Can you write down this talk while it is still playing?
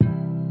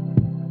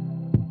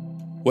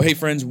Well, hey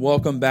friends,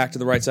 welcome back to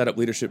the Right Side Up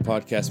Leadership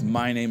Podcast.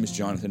 My name is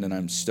Jonathan, and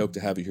I'm stoked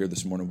to have you here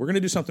this morning. We're going to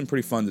do something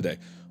pretty fun today.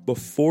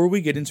 Before we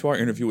get into our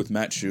interview with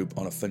Matt Shoup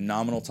on a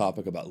phenomenal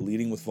topic about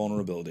leading with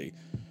vulnerability,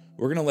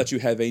 we're going to let you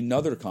have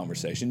another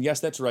conversation. Yes,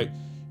 that's right.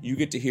 You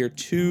get to hear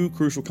two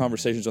crucial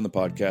conversations on the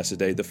podcast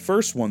today. The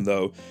first one,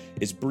 though,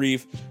 is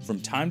brief. From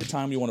time to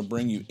time, we want to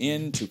bring you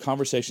into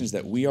conversations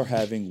that we are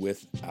having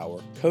with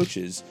our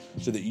coaches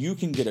so that you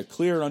can get a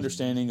clearer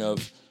understanding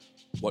of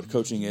what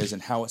coaching is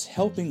and how it's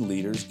helping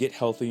leaders get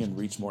healthy and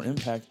reach more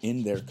impact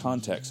in their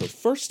context. So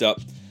first up,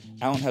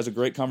 Alan has a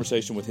great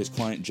conversation with his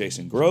client,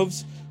 Jason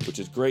Groves, which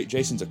is great.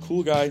 Jason's a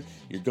cool guy.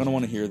 You're going to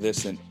want to hear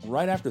this. And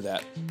right after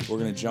that, we're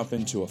going to jump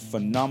into a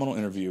phenomenal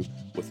interview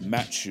with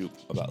Matt Shoup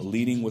about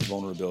leading with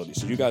vulnerability.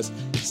 So you guys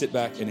sit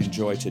back and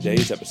enjoy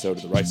today's episode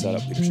of the Right Side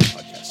Up Leadership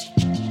Podcast.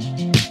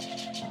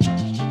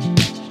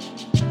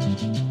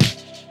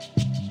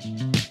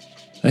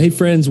 Hey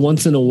friends,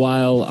 once in a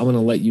while, I want to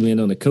let you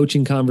in on a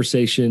coaching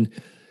conversation.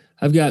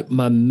 I've got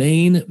my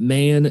main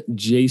man,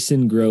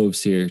 Jason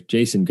Groves here.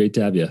 Jason, great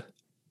to have you.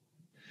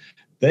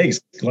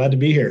 Thanks. Glad to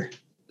be here.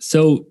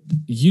 So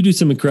you do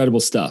some incredible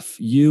stuff.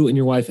 You and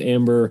your wife,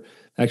 Amber,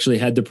 actually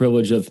had the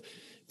privilege of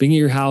being at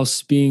your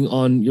house, being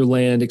on your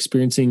land,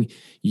 experiencing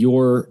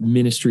your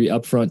ministry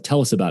up front. Tell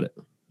us about it.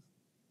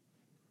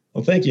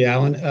 Well, thank you,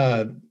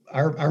 Alan.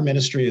 Our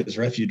ministry is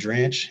Refuge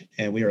Ranch,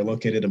 and we are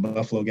located in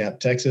Buffalo Gap,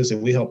 Texas,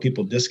 and we help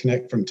people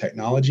disconnect from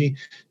technology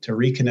to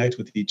reconnect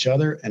with each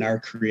other and our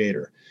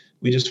Creator.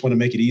 We just want to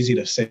make it easy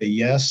to say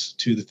yes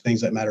to the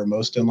things that matter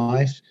most in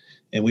life,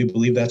 and we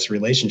believe that's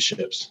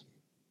relationships.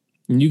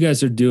 And you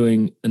guys are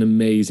doing an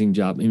amazing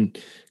job. I mean,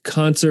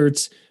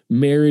 concerts,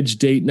 marriage,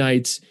 date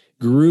nights,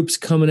 groups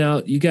coming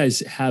out. You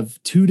guys have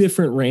two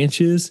different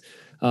ranches,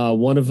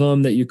 one of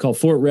them that you call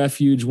Fort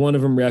Refuge, one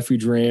of them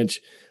Refuge Ranch.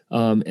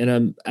 And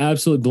I'm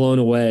absolutely blown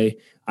away.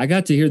 I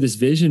got to hear this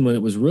vision when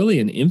it was really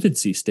an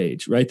infancy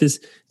stage, right?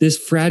 This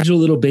fragile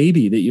little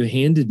baby that you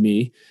handed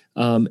me,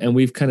 and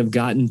we've kind of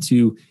gotten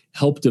to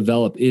help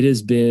develop. It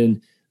has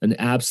been an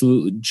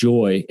absolute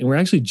joy. And we're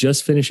actually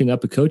just finishing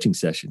up a coaching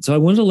session. So I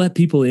wanted to let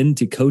people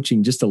into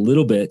coaching just a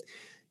little bit.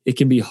 It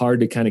can be hard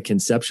to kind of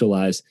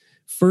conceptualize.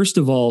 First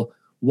of all,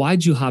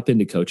 why'd you hop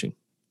into coaching?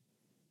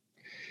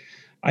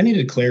 I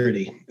needed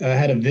clarity. I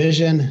had a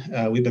vision.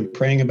 We've been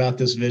praying about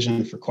this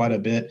vision for quite a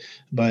bit,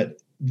 but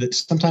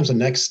sometimes the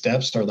next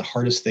steps are the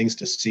hardest things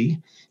to see.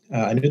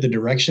 I knew the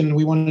direction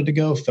we wanted to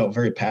go, felt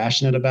very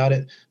passionate about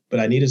it,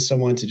 but I needed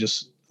someone to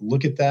just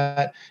look at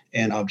that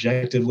and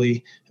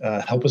objectively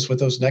help us with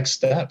those next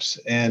steps.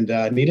 And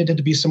needed it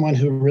to be someone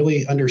who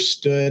really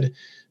understood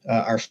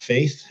our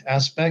faith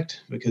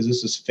aspect, because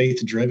this is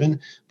faith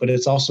driven, but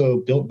it's also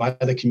built by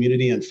the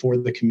community and for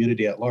the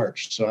community at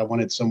large. So I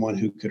wanted someone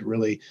who could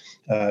really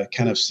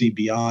kind of see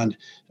beyond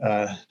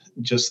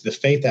just the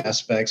faith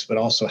aspects, but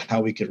also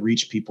how we could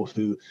reach people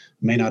who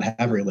may not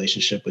have a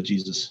relationship with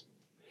Jesus.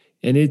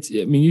 And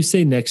you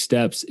say next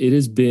steps, it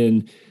has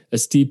been a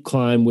steep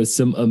climb with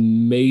some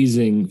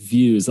amazing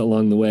views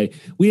along the way.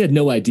 We had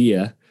no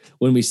idea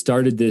when we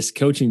started this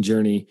coaching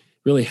journey,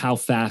 really how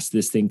fast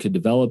this thing could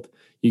develop.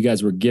 You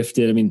guys were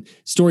gifted. I mean,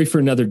 story for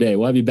another day.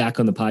 We'll have you back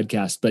on the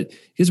podcast, but you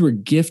guys were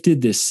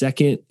gifted this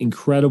second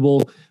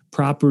incredible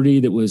property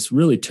that was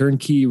really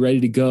turnkey, ready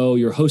to go.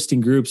 You're hosting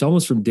groups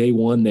almost from day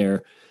one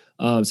there.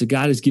 So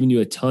God has given you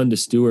a ton to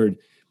steward.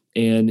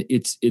 And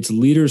it's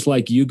leaders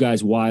like you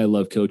guys why I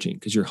love coaching,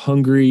 because you're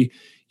hungry,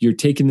 you're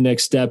taking the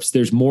next steps.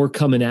 There's more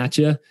coming at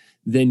you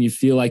than you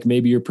feel like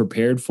maybe you're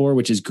prepared for,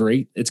 which is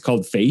great. It's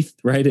called faith,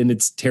 right? And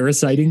it's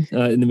terraciting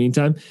in the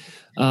meantime.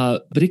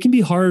 But it can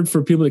be hard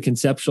for people to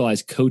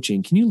conceptualize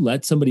coaching. Can you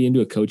let somebody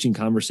into a coaching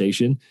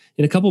conversation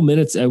in a couple of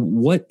minutes?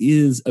 What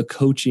is a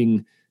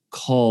coaching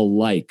call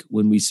like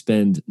when we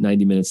spend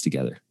 90 minutes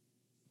together?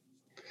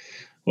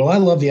 Well, I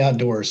love the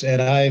outdoors,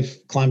 and I've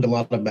climbed a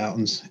lot of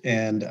mountains,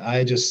 and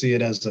I just see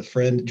it as a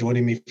friend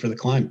joining me for the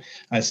climb.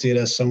 I see it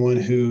as someone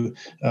who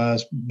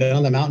has been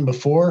on the mountain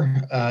before,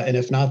 and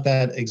if not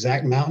that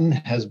exact mountain,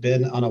 has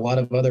been on a lot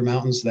of other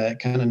mountains that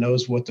kind of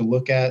knows what to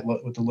look at,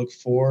 what to look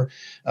for.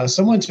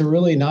 Someone to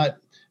really not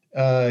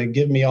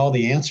give me all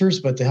the answers,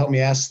 but to help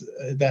me ask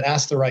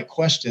the right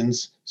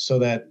questions so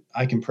that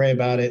I can pray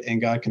about it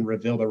and God can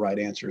reveal the right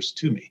answers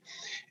to me.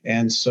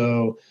 And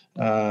so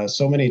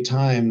many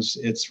times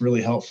it's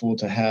really helpful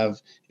to have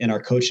in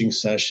our coaching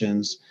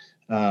sessions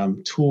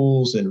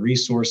tools and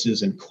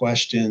resources and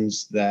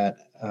questions that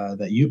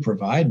you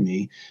provide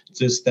me,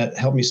 just that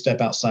help me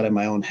step outside of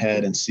my own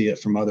head and see it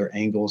from other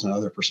angles and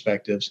other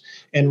perspectives,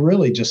 and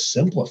really just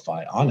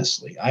simplify.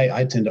 Honestly,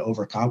 I tend to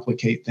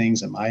overcomplicate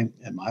things in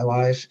my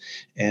life,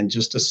 and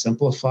just to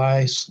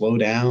simplify, slow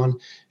down,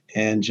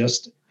 and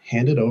just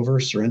hand it over,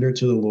 surrender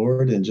to the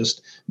Lord, and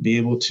just be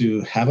able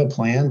to have a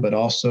plan, but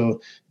also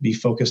be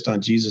focused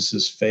on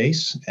Jesus's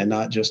face and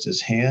not just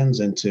his hands,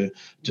 and to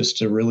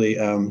really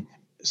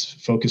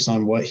focus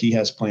on what he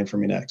has planned for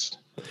me next.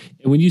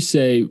 And when you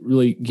say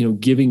really,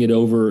 giving it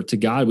over to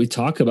God, we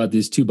talk about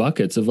these two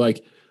buckets of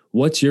like,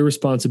 what's your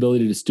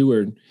responsibility to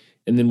steward,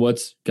 and then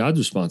what's God's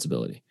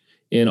responsibility.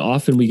 And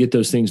often we get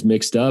those things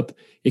mixed up.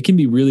 It can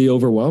be really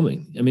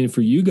overwhelming. I mean,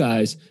 for you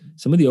guys,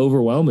 some of the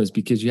overwhelm is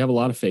because you have a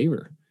lot of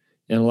favor,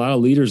 and a lot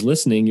of leaders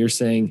listening, you're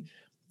saying,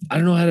 I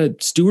don't know how to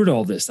steward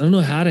all this. I don't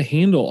know how to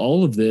handle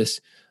all of this.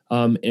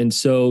 And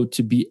so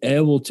to be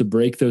able to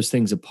break those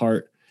things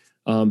apart,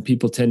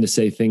 people tend to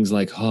say things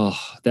like, oh,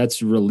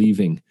 that's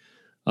relieving.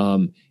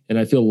 And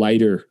I feel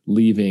lighter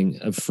leaving,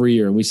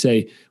 freer. And we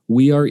say,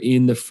 we are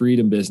in the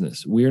freedom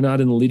business. We are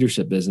not in the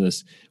leadership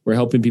business. We're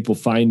helping people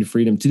find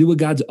freedom to do what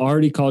God's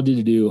already called you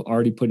to do,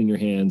 already put in your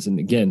hands. And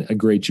again, a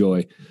great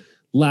joy.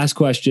 Last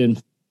question.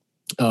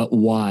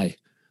 Why?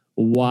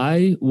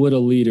 Why would a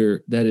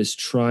leader that is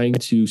trying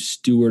to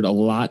steward a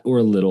lot or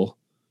a little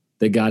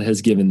that God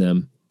has given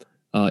them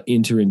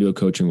enter into a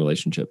coaching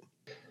relationship?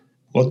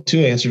 Well, two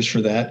answers for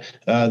that.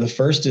 The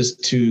first is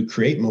to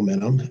create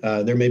momentum.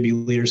 There may be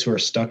leaders who are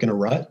stuck in a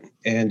rut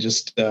and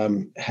just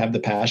have the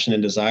passion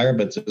and desire,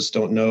 but just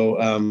don't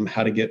know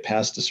how to get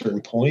past a certain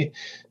point.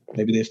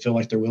 Maybe they feel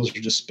like their wheels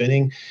are just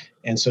spinning.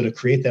 And so to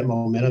create that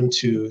momentum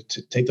to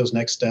take those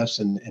next steps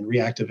and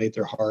reactivate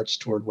their hearts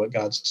toward what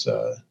God's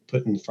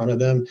put in front of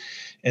them.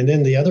 And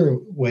then the other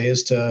way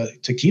is to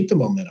keep the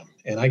momentum.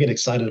 And I get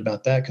excited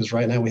about that because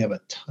right now we have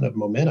a ton of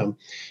momentum,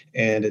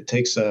 and it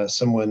takes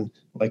someone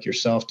like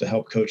yourself to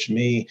help coach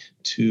me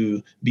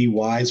to be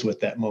wise with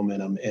that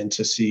momentum and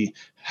to see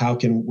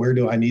where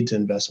do I need to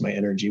invest my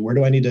energy? Where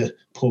do I need to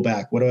pull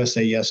back? What do I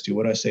say yes to?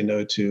 What do I say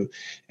no to?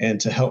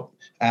 And to help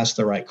ask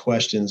the right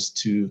questions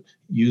to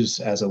use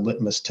as a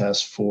litmus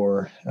test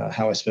for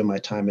how I spend my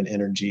time and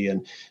energy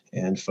and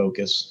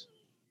focus.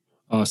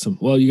 Awesome.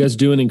 Well, you guys are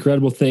doing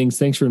incredible things.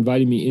 Thanks for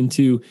inviting me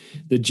into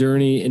the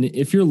journey. And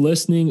if you're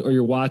listening or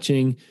you're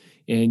watching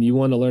and you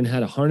want to learn how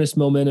to harness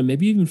momentum,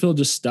 maybe you even feel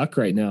just stuck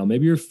right now.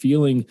 Maybe you're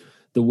feeling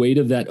the weight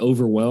of that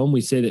overwhelm.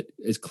 We say that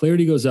as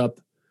clarity goes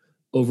up,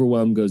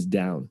 overwhelm goes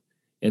down.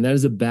 And that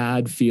is a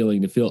bad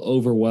feeling, to feel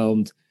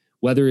overwhelmed,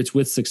 whether it's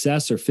with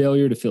success or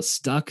failure, to feel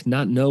stuck,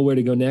 not know where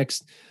to go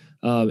next.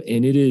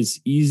 And it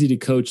is easy to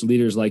coach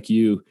leaders like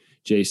you,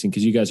 Jason,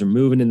 because you guys are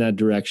moving in that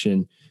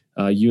direction.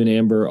 You and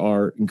Amber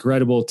are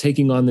incredible,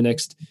 taking on the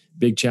next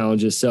big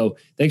challenges. So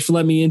thanks for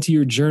letting me into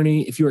your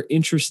journey. If you are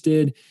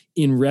interested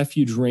in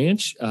Refuge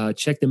Ranch,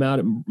 check them out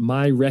at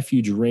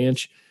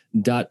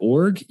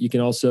myrefugeranch.org. You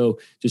can also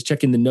just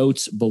check in the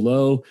notes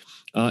below.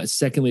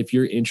 Secondly, if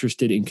you're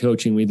interested in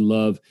coaching, we'd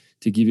love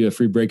to give you a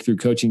free breakthrough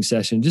coaching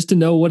session just to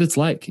know what it's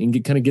like and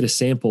get a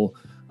sample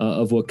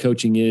of what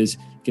coaching is.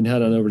 You can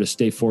head on over to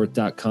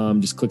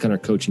stayforth.com. Just click on our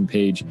coaching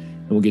page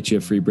and we'll get you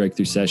a free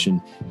breakthrough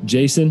session.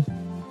 Jason,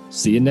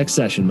 see you next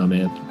session, my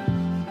man.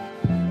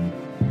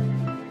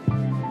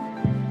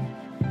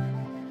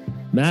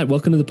 Matt,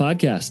 welcome to the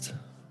podcast.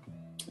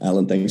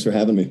 Alan, thanks for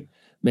having me.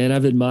 Man,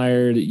 I've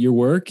admired your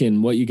work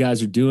and what you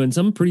guys are doing.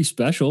 Something pretty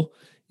special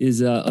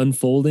is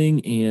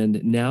unfolding,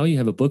 and now you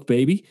have a book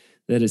baby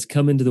that has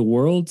come into the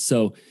world.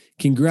 So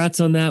congrats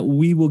on that.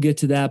 We will get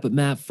to that. But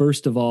Matt,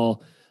 first of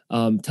all,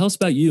 tell us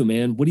about you,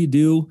 man. What do you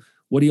do?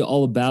 What are you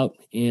all about?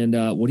 And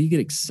what do you get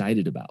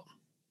excited about?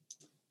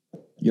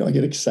 I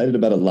get excited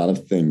about a lot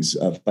of things.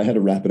 If I had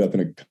to wrap it up in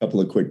a couple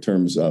of quick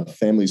terms,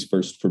 family's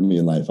first for me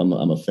in life. I'm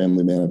a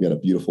family man. I've got a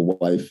beautiful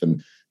wife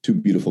and two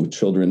beautiful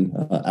children.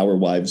 Our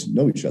wives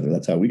know each other.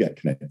 That's how we got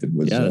connected.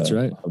 That's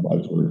right. Our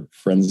wives were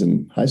friends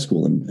in high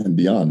school and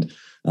beyond.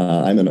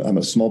 I'm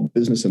a small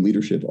business and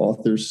leadership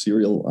author,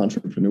 serial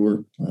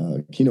entrepreneur,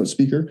 keynote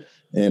speaker,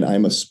 and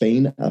I'm a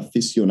Spain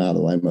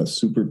aficionado. I'm a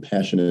super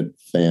passionate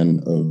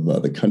fan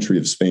of the country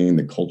of Spain,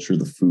 the culture,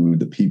 the food,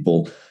 the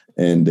people,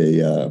 and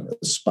a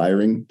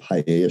aspiring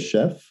paella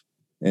chef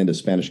and a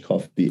Spanish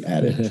coffee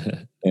addict,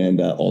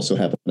 and also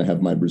happen to have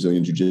my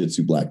Brazilian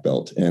Jiu-Jitsu black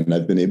belt. And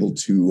I've been able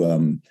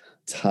to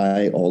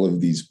tie all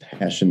of these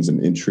passions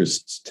and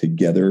interests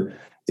together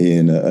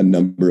in a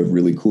number of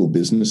really cool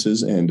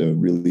businesses and a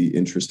really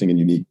interesting and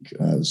unique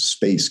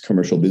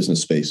commercial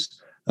business space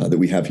that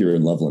we have here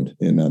in Loveland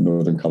in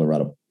northern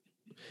Colorado.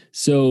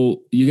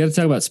 So you got to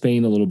talk about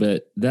Spain a little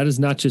bit. That is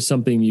not just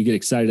something you get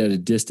excited at a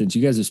distance.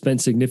 You guys have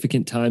spent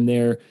significant time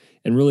there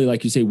and really,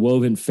 like you say,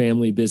 woven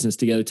family business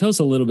together. Tell us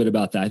a little bit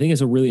about that. I think it's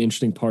a really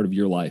interesting part of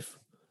your life.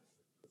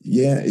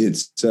 Yeah,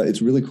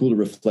 it's really cool to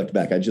reflect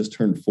back. I just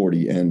turned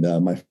 40, and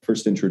my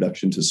first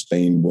introduction to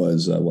Spain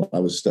was while I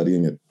was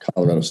studying at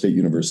Colorado State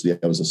University.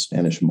 I was a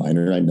Spanish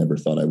minor. I never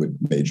thought I would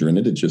major in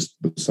it. It just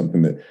was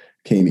something that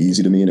came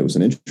easy to me, and it was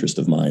an interest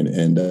of mine.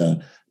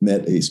 And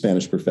met a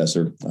Spanish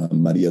professor,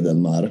 Maria del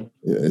Mar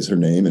is her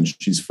name, and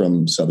she's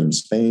from southern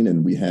Spain.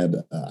 And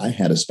I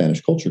had a Spanish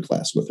culture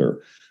class with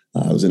her.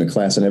 I was in a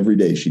class, and every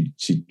day she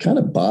kind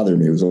of bothered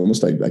me. It was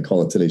almost like, I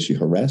call it today, she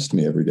harassed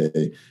me every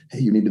day. Hey,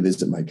 you need to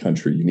visit my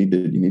country. You need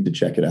to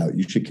check it out.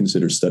 You should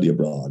consider study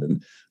abroad.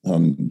 And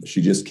she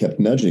just kept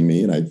nudging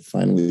me. And I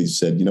finally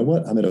said, you know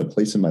what? I'm at a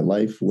place in my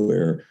life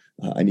where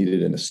I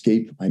needed an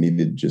escape. I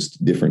needed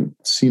just different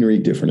scenery,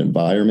 different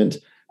environment.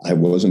 I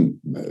wasn't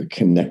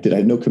connected. I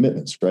had no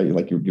commitments, right?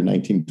 Like you're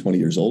 19, 20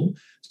 years old.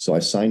 So I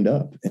signed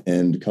up,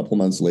 and a couple of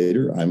months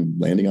later, I'm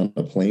landing on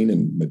a plane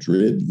in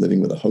Madrid,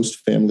 living with a host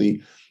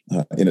family.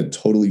 in a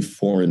totally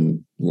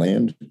foreign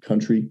land,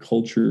 country,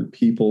 culture,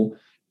 people,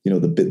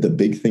 the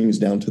big things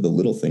down to the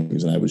little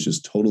things. And I was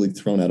just totally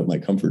thrown out of my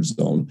comfort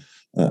zone.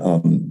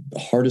 The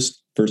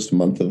hardest first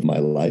month of my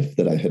life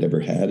that I had ever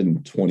had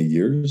in 20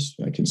 years.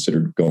 I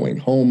considered going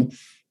home,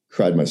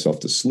 cried myself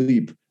to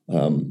sleep,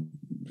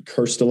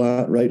 cursed a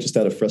lot, right? Just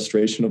out of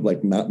frustration of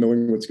like not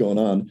knowing what's going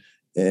on.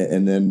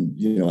 And then,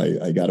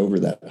 I got over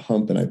that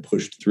hump and I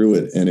pushed through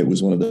it. And it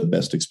was one of the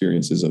best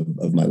experiences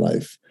of my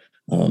life.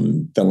 Fell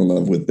in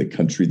love with the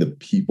country, the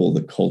people,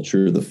 the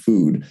culture, the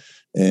food,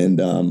 and,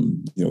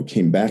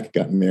 came back,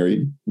 got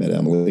married, met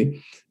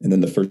Emily. And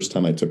then the first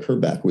time I took her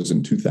back was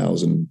in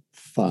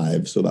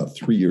 2005. So about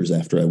 3 years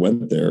after I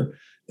went there,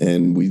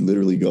 and we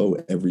literally go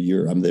every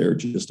year. I'm there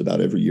just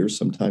about every year,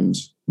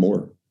 sometimes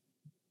more.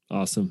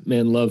 Awesome,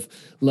 man. Love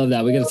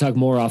that. We got to talk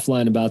more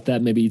offline about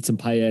that. Maybe eat some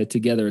paella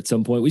together at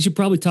some point. We should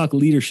probably talk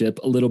leadership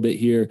a little bit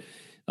here.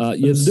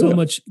 You have so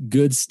much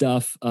good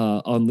stuff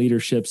on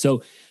leadership.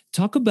 So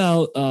talk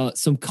about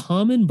some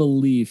common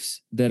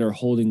beliefs that are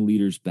holding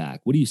leaders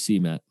back. What do you see,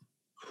 Matt?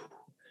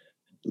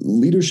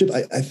 Leadership,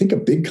 I think a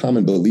big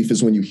common belief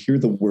is when you hear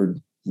the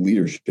word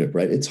leadership,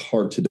 right? It's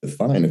hard to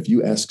define. If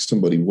you ask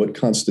somebody what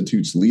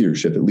constitutes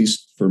leadership, at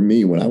least for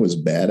me, when I was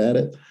bad at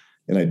it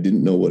and I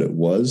didn't know what it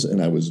was,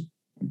 and I was,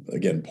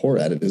 again, poor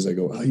at it, is I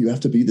go, you have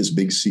to be this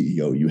big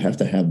CEO. You have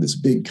to have this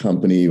big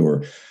company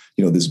or,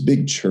 this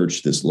big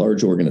church, this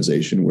large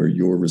organization where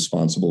you're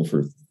responsible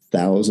for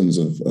thousands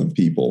of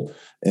people.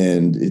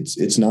 And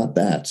it's not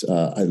that.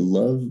 I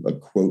love a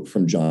quote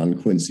from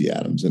John Quincy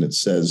Adams, and it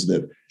says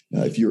that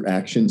if your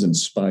actions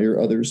inspire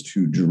others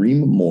to dream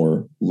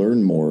more,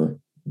 learn more,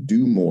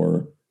 do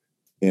more,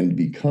 and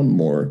become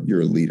more,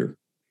 you're a leader.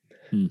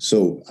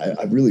 So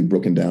I've really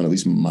broken down at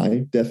least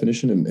my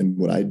definition and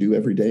what I do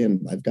every day.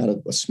 And I've got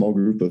a small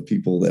group of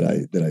people that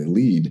I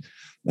lead.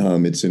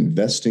 It's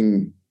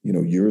investing,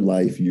 your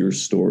life, your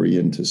story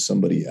into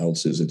somebody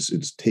else's.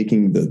 It's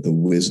taking the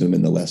wisdom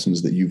and the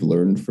lessons that you've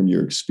learned from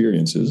your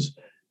experiences,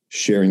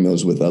 sharing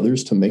those with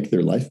others to make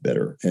their life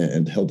better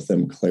and help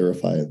them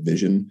clarify a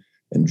vision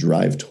and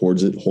drive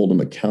towards it, hold them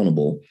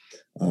accountable.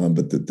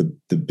 But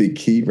the big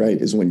key, right,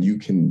 is when you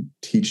can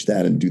teach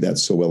that and do that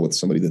so well with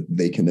somebody that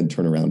they can then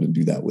turn around and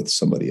do that with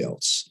somebody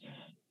else.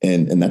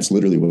 And that's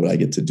literally what I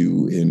get to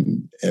do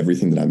in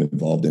everything that I'm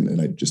involved in. And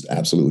I just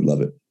absolutely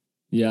love it.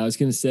 Yeah, I was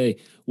going to say,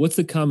 what's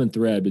the common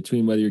thread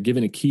between whether you're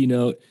giving a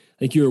keynote? I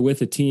think you were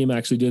with a team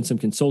actually doing some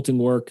consulting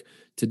work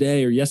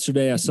today or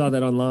yesterday. I saw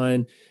that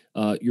online.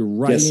 You're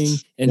writing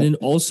and then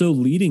also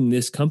leading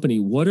this company.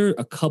 What are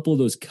a couple of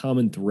those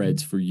common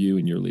threads for you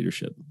in your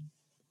leadership?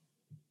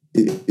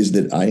 Is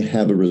that I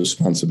have a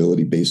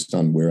responsibility based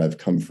on where I've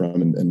come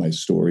from and my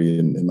story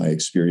and my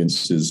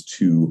experiences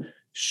to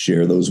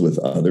share those with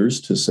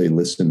others, to say,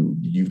 listen,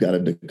 you've got to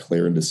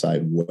declare and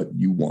decide what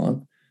you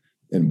want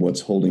and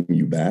what's holding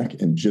you back.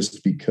 And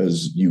just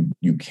because you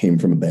came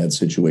from a bad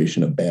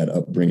situation, a bad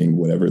upbringing,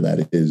 whatever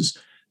that is,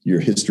 your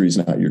history is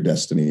not your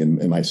destiny.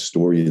 And my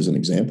story is an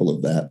example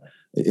of that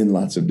in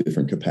lots of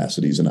different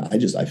capacities. And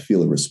I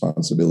feel a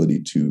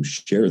responsibility to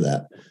share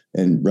that.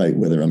 And right,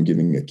 whether I'm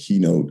giving a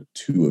keynote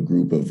to a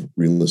group of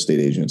real estate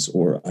agents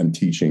or I'm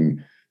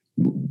teaching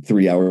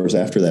 3 hours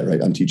after that,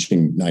 right, I'm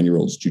teaching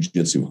 9-year-olds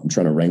jujitsu. I'm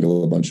trying to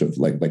wrangle a bunch of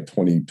like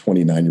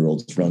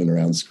 29-year-olds running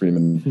around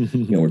screaming,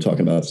 we're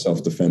talking about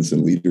self-defense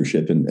and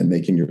leadership and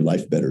making your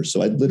life better.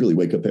 So I literally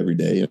wake up every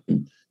day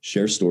and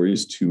share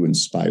stories to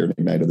inspire and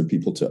ignite other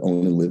people to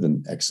own and live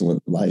an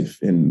excellent life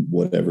in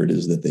whatever it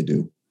is that they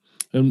do.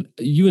 And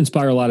you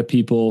inspire a lot of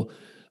people.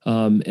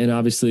 And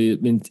obviously,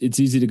 it's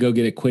easy to go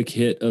get a quick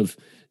hit of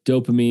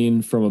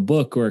dopamine from a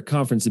book or a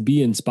conference to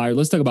be inspired.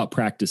 Let's talk about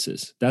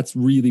practices. That's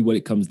really what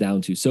it comes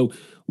down to. So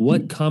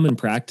what common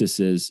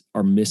practices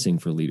are missing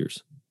for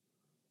leaders?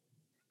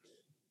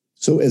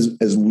 So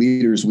as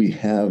leaders, we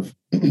have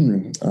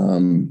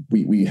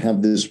we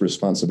have this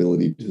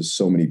responsibility to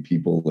so many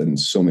people and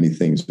so many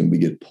things, and we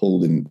get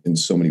pulled in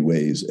so many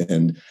ways.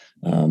 And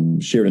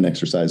shared an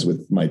exercise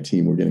with my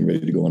team. We're getting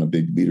ready to go on a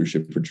big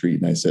leadership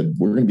retreat. And I said,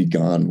 we're going to be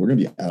gone. We're going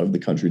to be out of the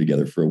country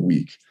together for a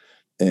week.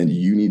 And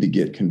you need to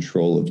get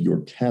control of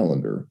your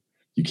calendar.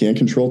 You can't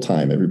control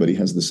time. Everybody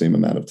has the same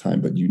amount of time,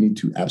 but you need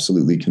to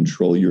absolutely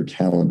control your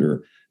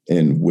calendar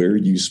and where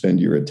you spend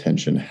your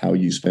attention, how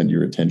you spend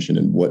your attention,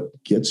 and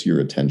what gets your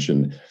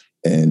attention.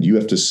 And you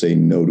have to say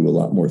no to a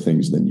lot more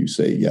things than you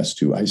say yes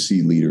to. I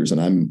see leaders, and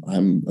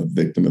I'm a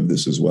victim of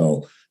this as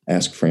well.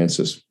 Ask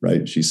Frances,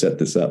 right? She set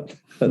this up.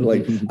 And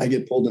I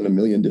get pulled in a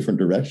million different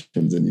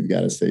directions, and you've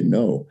got to say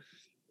no.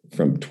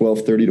 From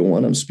 12:30 to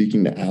 1, I'm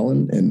speaking to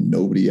Alan and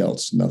nobody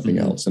else, nothing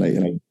else. And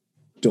I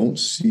don't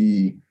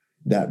see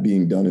that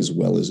being done as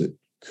well as it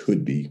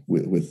could be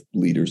with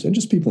leaders and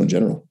just people in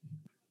general.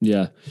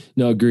 Yeah,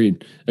 no,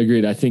 agreed.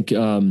 I think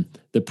the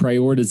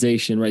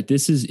prioritization, right?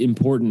 This is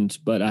important,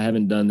 but I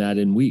haven't done that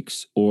in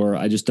weeks, or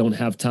I just don't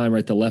have time,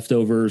 right? The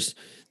leftovers,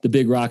 the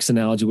big rocks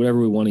analogy, whatever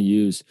we want to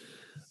use.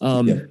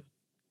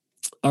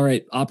 All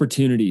right.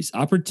 Opportunities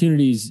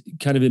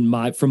kind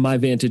of from my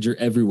vantage are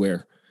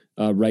everywhere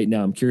right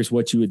now. I'm curious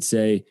what you would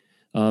say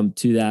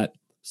to that.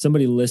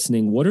 somebody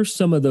listening, what are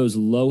some of those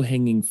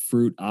low-hanging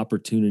fruit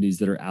opportunities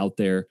that are out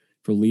there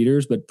for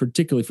leaders, but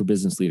particularly for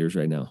business leaders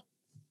right now?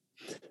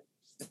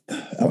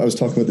 I was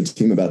talking with the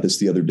team about this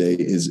the other day.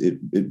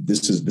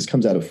 This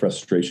comes out of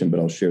frustration, but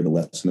I'll share the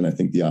lesson. And I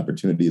think the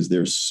opportunity is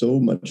there's so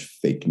much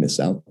fakeness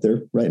out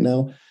there right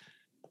now.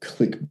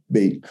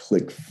 Clickbait,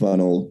 click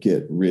funnel,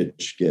 get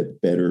rich,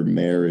 get better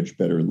marriage,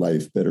 better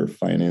life, better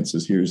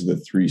finances. Here's the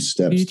 3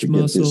 steps Beach to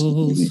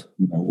muscles. get this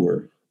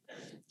work.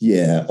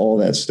 Yeah, all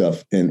that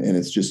stuff. And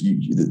it's just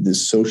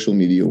this social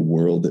media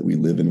world that we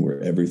live in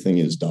where everything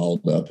is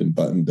dolled up and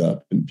buttoned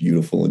up and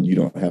beautiful and you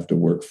don't have to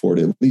work for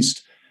it. At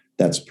least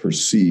that's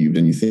perceived.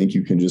 And you think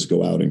you can just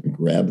go out and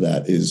grab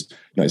that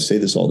I say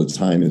this all the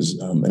time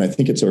and I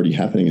think it's already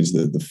happening, is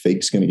the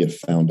fake's going to get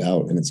found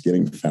out, and it's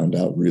getting found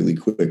out really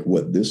quick.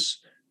 What this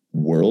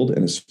world,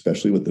 and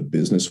especially what the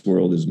business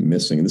world, is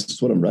missing, and this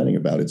is what I'm writing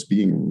about, it's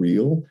being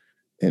real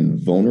and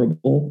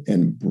vulnerable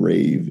and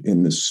brave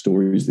in the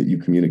stories that you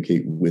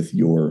communicate with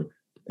your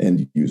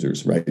end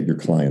users, right? Your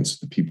clients,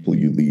 the people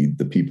you lead,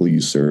 the people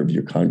you serve,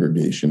 your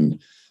congregation,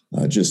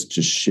 just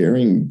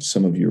sharing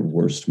some of your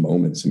worst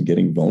moments and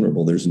getting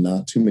vulnerable. There's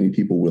not too many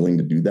people willing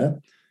to do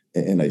that.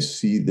 And I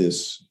see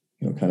this,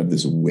 kind of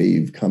this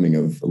wave coming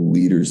of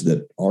leaders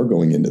that are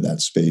going into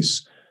that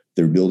space.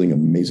 They're building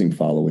amazing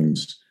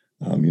followings.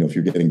 If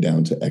you're getting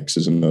down to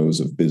X's and O's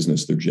of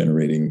business, they're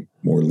generating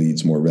more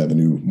leads, more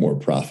revenue, more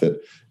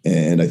profit.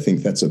 And I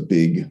think that's a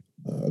big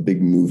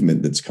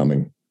movement that's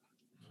coming.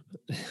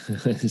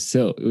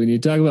 So when you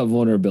talk about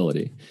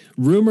vulnerability,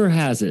 rumor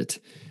has it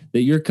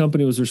that your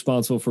company was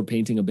responsible for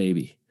painting a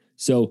baby.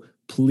 So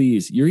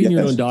please, you're eating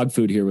your own dog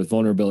food here with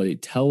vulnerability.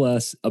 Tell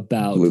us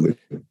about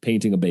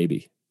painting a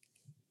baby.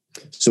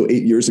 So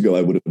 8 years ago,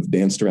 I would have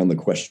danced around the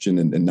question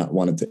and not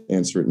wanted to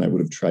answer it. And I would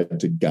have tried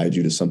to guide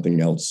you to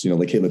something else,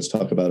 like, hey, let's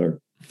talk about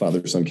our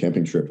father-son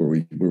camping trip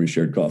where we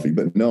shared coffee.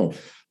 But no,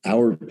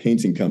 our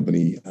painting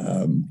company,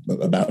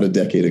 about a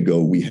decade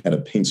ago, we had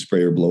a paint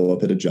sprayer blow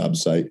up at a job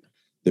site.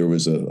 There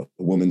was a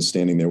woman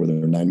standing there with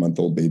her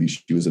 9-month-old baby.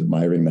 She was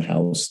admiring the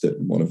house that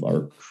one of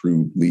our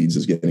crew leads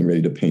is getting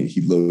ready to paint.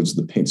 He loads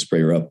the paint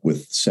sprayer up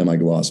with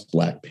semi-gloss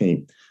black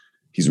paint.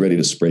 He's ready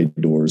to spray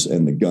doors,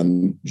 and the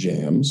gun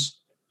jams.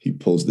 He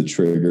pulls the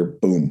trigger,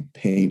 boom,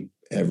 paint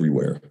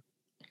everywhere.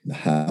 The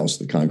house,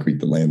 the concrete,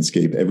 the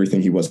landscape,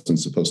 everything he wasn't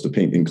supposed to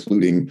paint,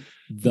 including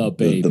the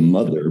baby, the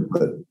mother,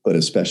 but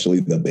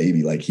especially the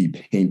baby. Like, he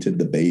painted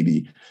the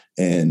baby.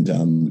 And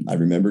I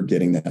remember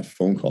getting that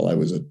phone call. I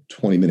was a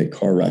 20-minute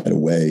car ride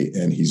away,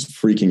 and he's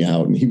freaking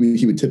out. And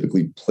he would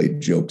typically play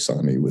jokes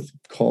on me with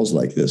calls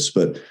like this,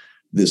 but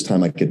this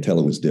time I could tell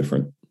it was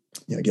different.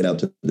 Yeah, get out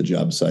to the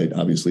job site.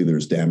 Obviously,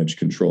 there's damage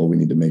control. We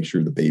need to make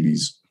sure the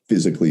baby's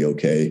physically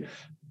okay.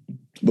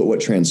 But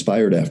what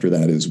transpired after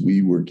that is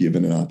we were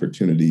given an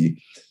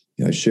opportunity.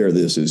 I share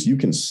this as, you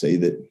can say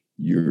that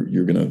you're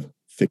going to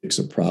fix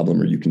a problem,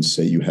 or you can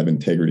say you have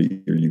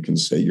integrity, or you can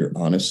say you're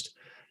honest.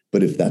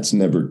 But if that's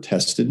never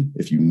tested,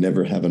 if you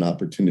never have an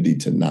opportunity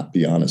to not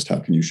be honest, how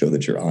can you show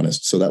that you're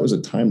honest? So that was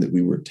a time that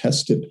we were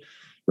tested,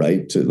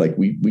 right? To, like,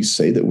 we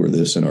say that we're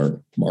this in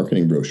our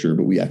marketing brochure,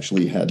 but we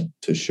actually had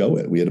to show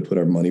it. We had to put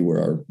our money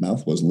where our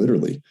mouth was,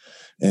 literally.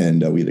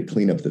 And we had to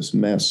clean up this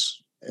mess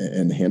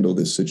and handle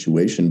this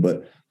situation.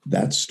 But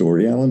that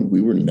story, Alan, we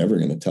were never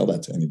going to tell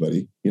that to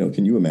anybody.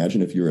 Can you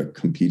imagine if you're a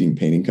competing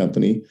painting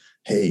company?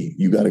 Hey,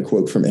 you got a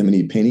quote from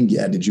M&E Painting?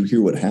 Yeah. Did you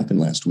hear what happened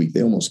last week?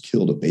 They almost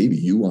killed a baby.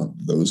 You want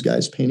those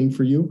guys painting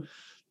for you?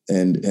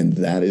 And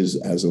that is,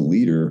 as a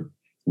leader,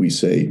 we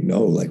say,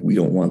 no, like, we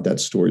don't want that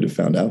story to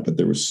find out, but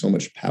there was so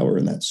much power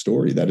in that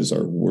story. That is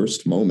our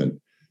worst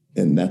moment.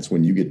 And that's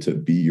when you get to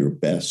be your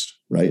best,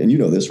 right? And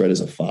this, right?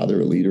 As a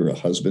father, a leader, a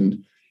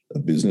husband, a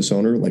business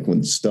owner, like,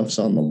 when stuff's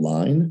on the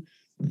line,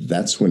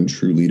 that's when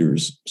true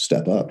leaders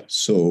step up.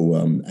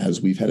 So as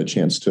we've had a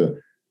chance to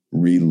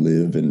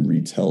relive and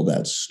retell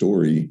that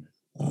story,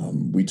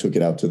 we took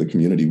it out to the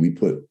community. We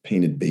put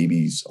painted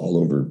babies all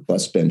over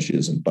bus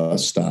benches and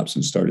bus stops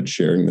and started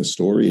sharing the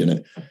story.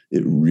 And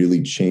it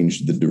really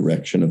changed the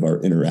direction of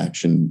our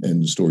interaction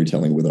and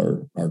storytelling with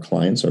our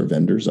clients, our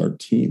vendors, our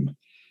team.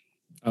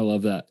 I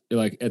love that.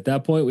 Like, at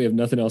that point, we have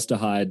nothing else to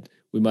hide.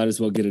 We might as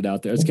well get it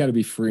out there. It's got to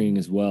be freeing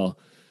as well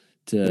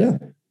to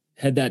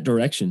head that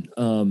direction.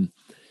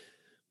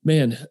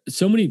 Man,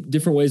 so many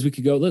different ways we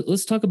could go.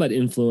 Let's talk about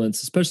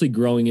influence, especially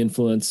growing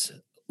influence.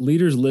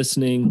 Leaders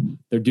listening,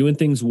 they're doing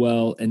things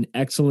well, and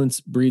excellence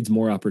breeds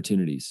more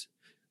opportunities.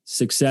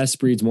 Success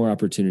breeds more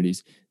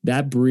opportunities.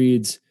 That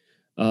breeds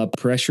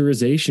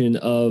pressurization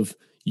of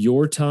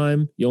your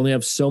time. You only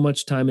have so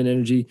much time and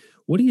energy.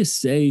 What do you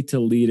say to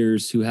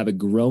leaders who have a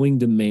growing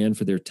demand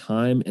for their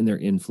time and their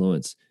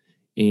influence?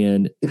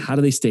 And how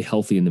do they stay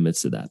healthy in the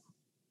midst of that?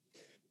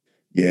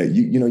 Yeah,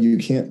 you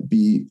can't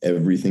be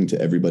everything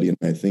to everybody. And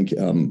I think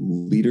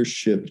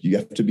leadership, you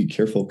have to be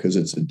careful because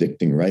it's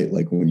addicting, right?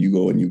 Like when you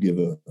go and you give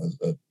a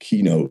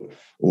keynote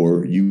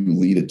or you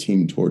lead a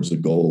team towards a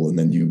goal, and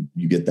then you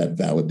get that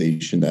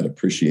validation, that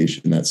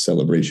appreciation, that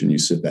celebration, you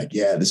sit back,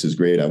 yeah, this is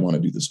great. I want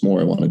to do this more.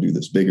 I want to do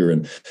this bigger.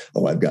 And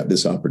oh, I've got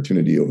this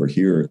opportunity over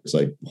here. It's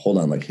like, hold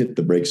on, like hit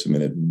the brakes a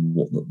minute.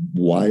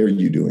 Why are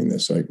you doing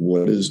this? Like,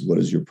 what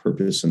is your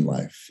purpose in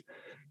life?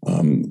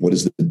 What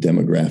is the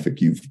demographic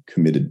you've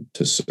committed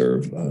to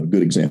serve? A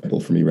good example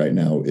for me right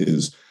now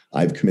is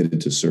I've committed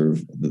to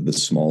serve the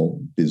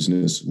small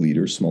business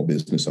leader, small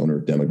business owner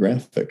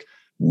demographic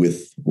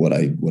with what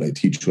I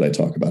teach, what I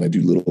talk about. I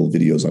do little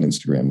videos on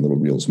Instagram, little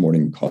reels,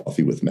 morning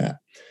coffee with Matt.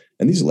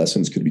 And these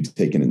lessons could be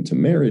taken into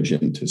marriage,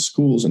 into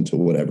schools, into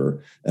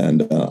whatever.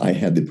 And I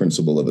had the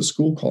principal of a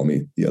school call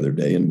me the other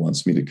day and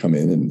wants me to come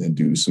in and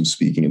do some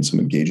speaking and some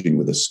engaging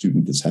with a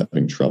student that's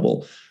having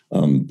trouble.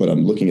 But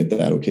I'm looking at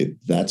that. Okay,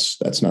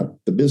 that's not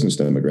the business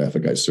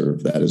demographic I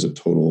serve. That is a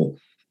total,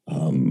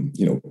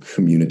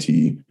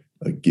 community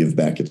give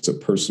back. It's a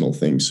personal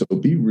thing. So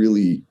be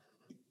really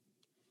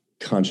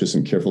conscious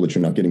and careful that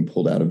you're not getting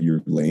pulled out of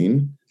your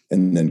lane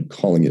and then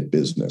calling it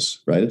business,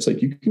 right? It's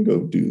like you can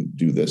go do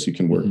this. You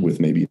can work with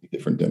maybe a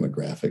different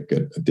demographic,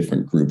 a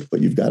different group,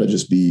 but you've got to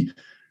just be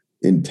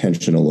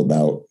intentional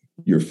about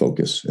your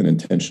focus and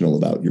intentional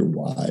about your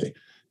why.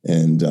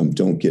 And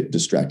don't get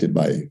distracted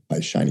by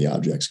shiny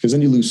objects, because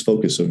then you lose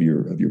focus of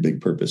your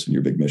big purpose and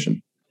your big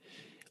mission.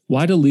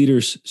 Why do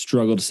leaders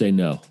struggle to say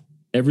no?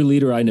 Every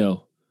leader I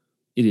know,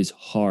 it is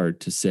hard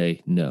to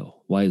say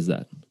no. Why is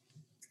that?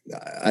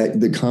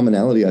 The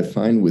commonality I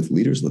find with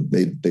leaders,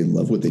 they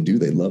love what they do.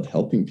 They love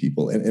helping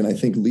people. And I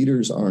think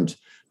leaders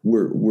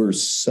we're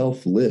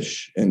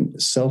selfless and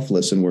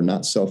we're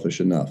not selfish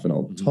enough. And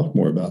I'll talk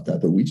more about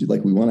that, but we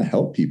want to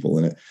help people.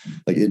 And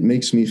it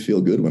makes me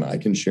feel good when I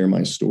can share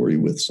my story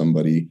with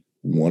somebody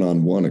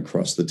one-on-one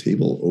across the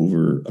table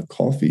over a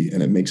coffee,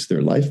 and it makes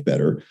their life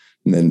better.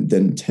 And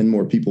then 10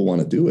 more people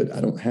want to do it.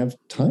 I don't have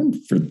time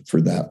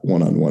for that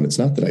one-on-one. It's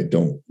not that I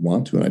don't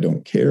want to and I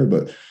don't care,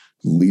 but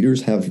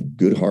leaders have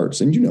good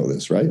hearts. And you know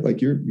this, right?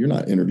 Like you're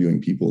not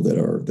interviewing people that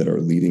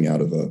are leading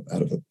out of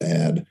a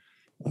bad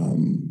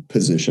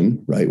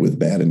position, right, with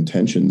bad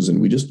intentions.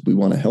 And we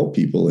want to help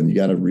people. And you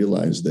got to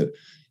realize that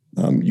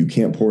you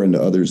can't pour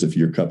into others if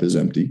your cup is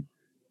empty,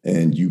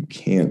 and you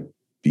can't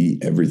be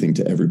everything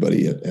to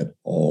everybody at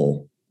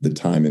all the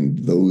time. And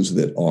those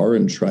that are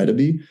and try to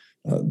be,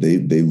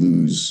 they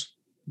lose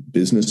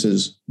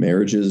businesses,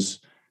 marriages,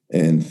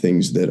 and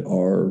things that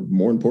are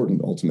more important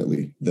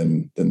ultimately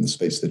than the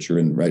space that you're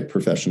in, right,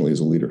 professionally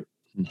as a leader.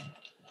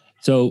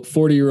 So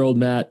 40-year-old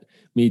Matt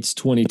meets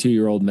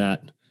 22-year-old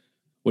Matt.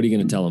 What are you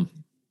going to tell him?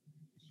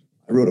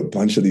 I wrote a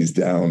bunch of these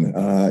down.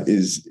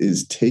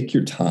 Is take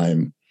your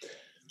time.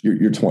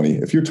 You're 20.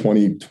 If you're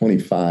 20,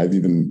 25,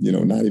 even,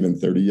 not even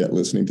 30 yet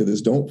listening to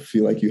this, don't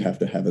feel like you have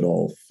to have it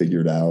all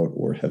figured out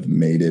or have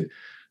made it.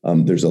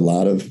 There's a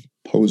lot of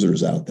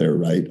posers out there,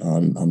 right,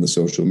 on the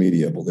social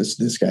media. Well,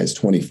 this guy's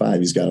 25.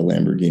 He's got a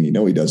Lamborghini.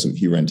 No, he doesn't.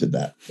 He rented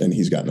that and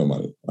he's got no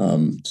money.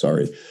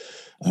 Sorry.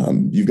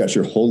 You've got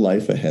your whole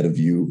life ahead of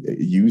you.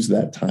 Use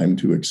that time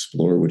to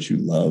explore what you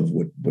love,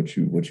 what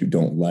you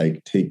don't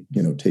like. Take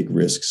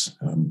risks.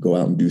 Go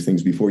out and do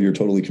things before you're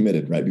totally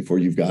committed, right? Before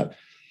you've got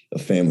a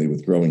family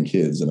with growing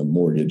kids and a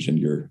mortgage and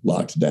you're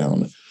locked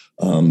down.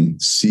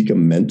 Seek a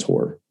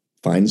mentor.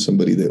 Find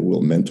somebody that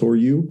will mentor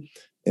you.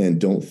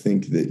 And don't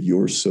think that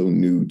you're so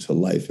new to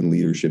life and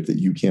leadership that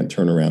you can't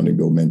turn around and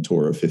go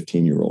mentor a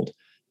 15-year-old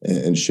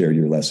and share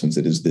your lessons.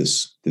 It is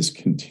this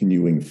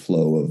continuing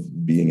flow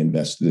of being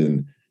invested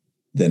in,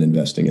 then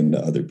investing into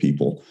other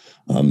people,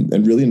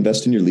 and really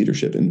invest in your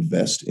leadership.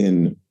 Invest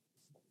in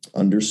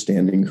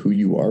understanding who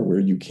you are, where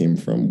you came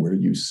from, where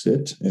you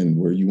sit, and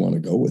where you want to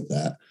go with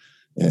that.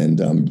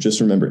 And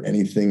just remember,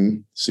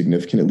 anything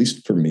significant, at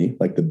least for me,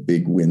 like the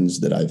big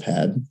wins that I've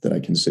had that I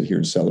can sit here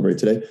and celebrate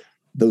today,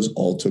 those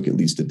all took at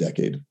least a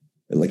decade.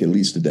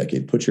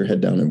 Put your head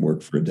down and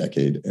work for a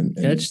decade. And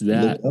catch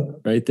that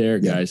right there,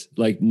 guys.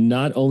 Yeah. Like,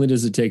 not only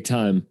does it take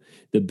time,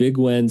 the big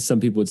wins,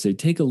 some people would say,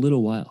 take a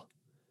little while.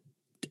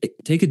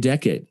 Take a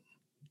decade.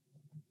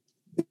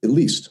 At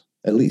least.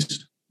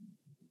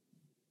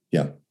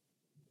 Yeah.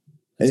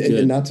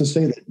 And not to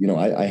say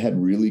that, I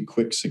had really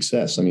quick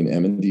success. I mean,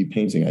 M&D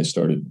Painting, I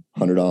started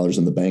 $100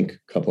 in the bank,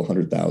 a couple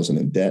 $100,000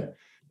 in debt,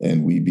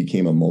 and we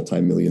became a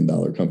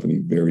multi-million-dollar company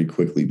very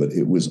quickly. But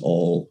it was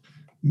all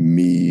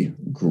me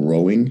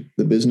growing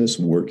the business,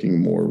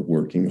 working more,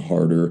 working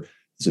harder.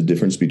 There's a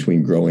difference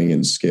between growing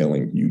and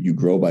scaling. You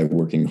grow by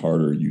working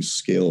harder. You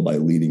scale by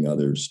leading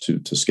others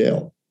to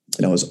scale.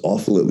 And I was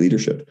awful at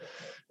leadership.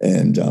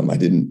 And I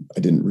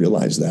didn't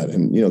realize that.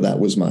 And, that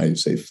was my,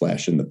 say,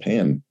 flash in the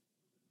pan,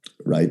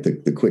 right?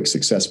 The quick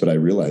success. But I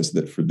realized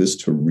that for this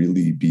to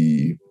really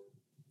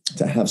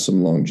to have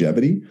some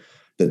longevity,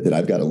 that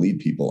I've got to lead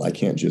people. I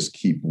can't just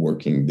keep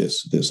working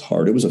this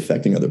hard. It was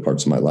affecting other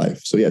parts of my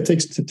life. So yeah, it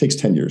takes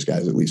 10 years,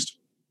 guys, at least.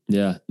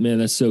 Yeah, man,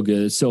 that's so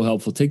good. It's so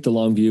helpful. Take the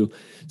long view.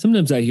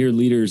 Sometimes I hear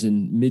leaders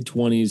in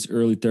mid-20s,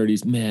 early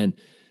 30s, man,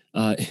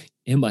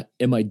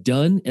 am I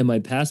done? Am I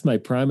past my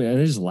prime? And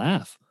I just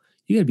laugh.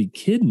 You got to be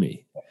kidding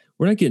me.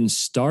 We're not getting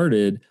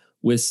started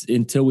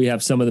until we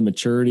have some of the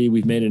maturity.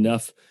 We've made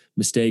enough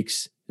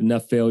mistakes,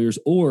 enough failures,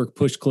 or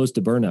pushed close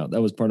to burnout.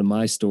 That was part of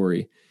my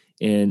story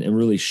and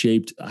really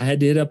shaped. I had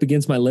to hit up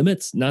against my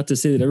limits. Not to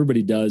say that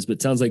everybody does, but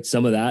it sounds like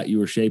some of that you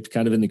were shaped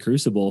kind of in the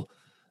crucible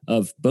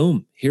of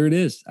boom, here it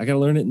is. I got to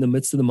learn it in the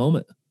midst of the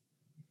moment.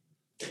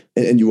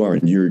 And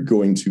you're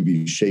going to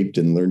be shaped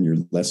and learn your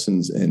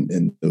lessons, and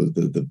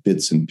the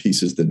bits and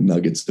pieces, the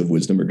nuggets of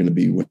wisdom are going to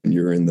be when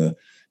you're in the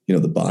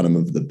bottom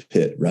of the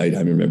pit, right?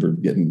 I remember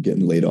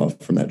getting laid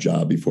off from that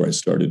job before I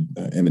started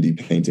M&D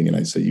Painting, and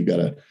I say you got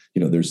to,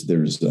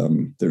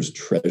 there's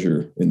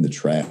treasure in the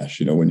trash.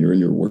 When you're in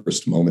your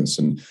worst moments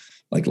and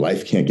like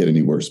life can't get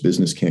any worse,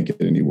 business can't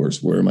get any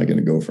worse. Where am I going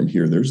to go from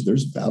here?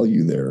 There's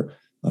value there.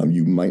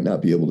 You might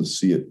not be able to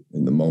see it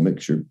in the moment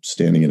because you're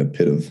standing in a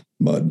pit of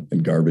mud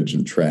and garbage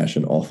and trash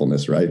and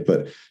awfulness, right?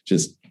 But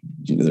just,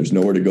 there's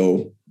nowhere to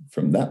go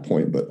from that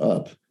point but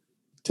up.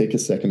 Take a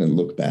second and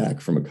look back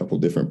from a couple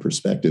different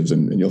perspectives,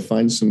 and you'll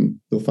find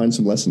some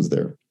lessons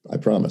there. I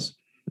promise.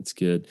 That's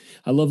good.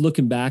 I love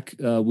looking back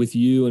with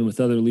you and with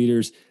other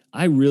leaders.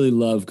 I really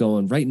love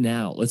going right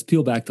now. Let's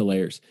peel back the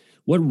layers.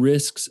 What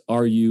risks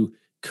are you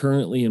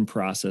currently in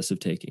process of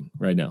taking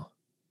right now?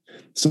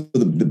 So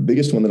the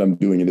biggest one that I'm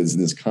doing it is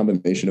this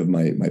combination of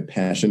my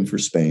passion for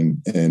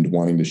Spain and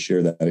wanting to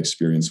share that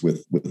experience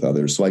with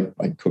others. So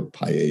I cook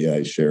paella,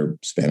 I share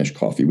Spanish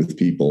coffee with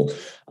people.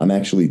 I'm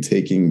actually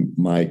taking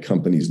my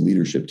company's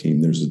leadership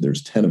team.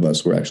 There's 10 of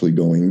us. We're actually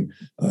going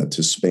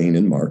to Spain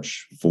in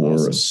March for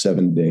awesome.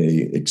 A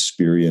 7-day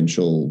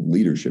experiential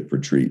leadership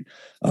retreat.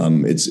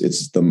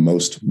 It's the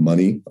most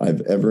money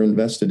I've ever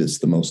invested. It's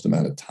the most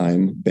amount of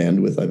time,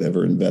 bandwidth I've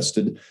ever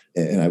invested.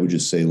 And I would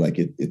just say like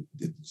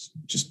it's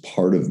just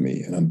part of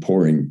me, and I'm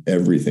pouring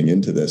everything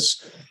into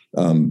this,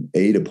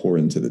 to pour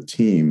into the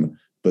team.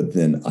 But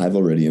then I've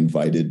already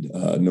invited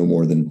no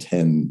more than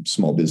 10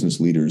 small business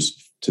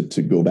leaders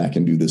to go back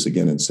and do this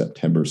again in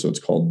September. So it's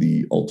called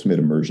the Ultimate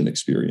Immersion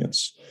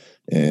Experience,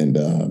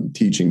 and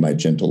teaching my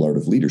Gentle Art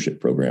of Leadership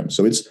program.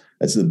 So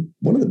that's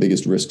one of the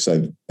biggest risks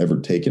I've ever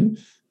taken.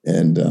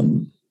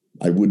 And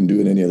I wouldn't do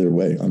it any other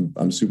way.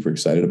 I'm super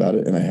excited about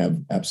it, and I have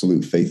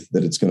absolute faith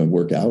that it's going to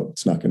work out.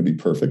 It's not going to be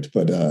perfect,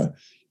 but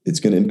it's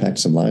going to impact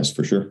some lives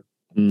for sure.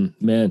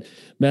 Man,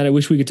 Matt, I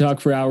wish we could talk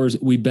for hours.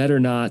 We better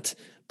not,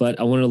 but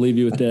I want to leave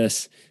you with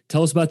this.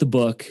 Tell us about the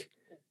book.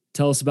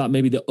 Tell us about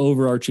maybe the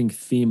overarching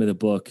theme of the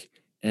book,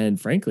 and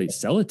frankly,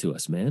 sell it to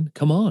us, man.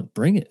 Come on,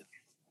 bring it.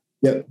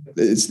 Yeah,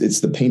 it's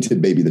The Painted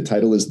Baby. The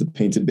title is The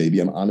Painted Baby.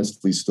 I'm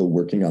honestly still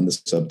working on the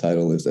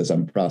subtitle as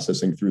I'm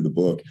processing through the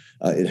book.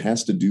 It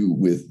has to do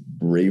with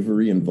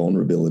bravery and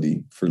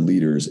vulnerability for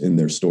leaders in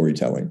their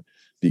storytelling,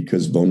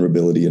 because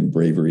vulnerability and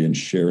bravery and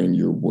sharing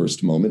your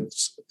worst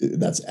moments,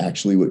 that's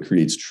actually what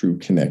creates true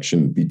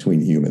connection between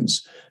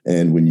humans.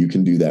 And when you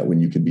can do that, when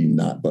you can be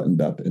not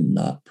buttoned up and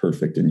not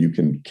perfect, and you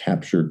can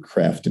capture,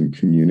 craft, and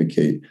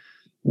communicate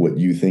what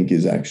you think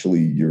is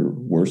actually your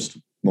worst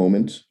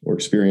moment or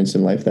experience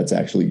in life, that's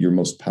actually your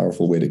most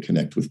powerful way to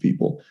connect with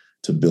people,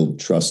 to build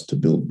trust, to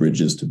build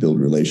bridges, to build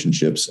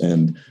relationships.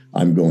 And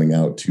I'm going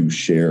out to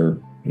share,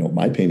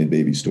 my Painted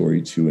Baby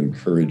story, to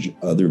encourage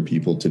other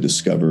people to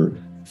discover,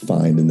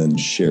 find, and then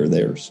share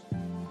theirs.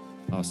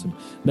 Awesome.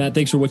 Matt,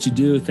 thanks for what you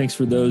do. Thanks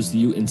for those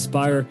you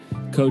inspire,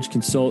 coach,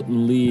 consult,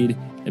 and lead.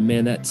 And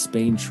man, that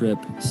Spain trip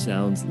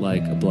sounds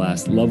like a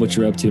blast. Love what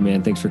you're up to,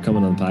 man. Thanks for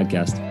coming on the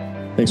podcast.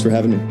 Thanks for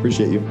having me.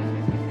 Appreciate you.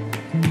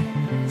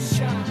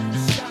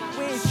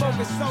 We ain't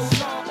focused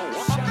so long.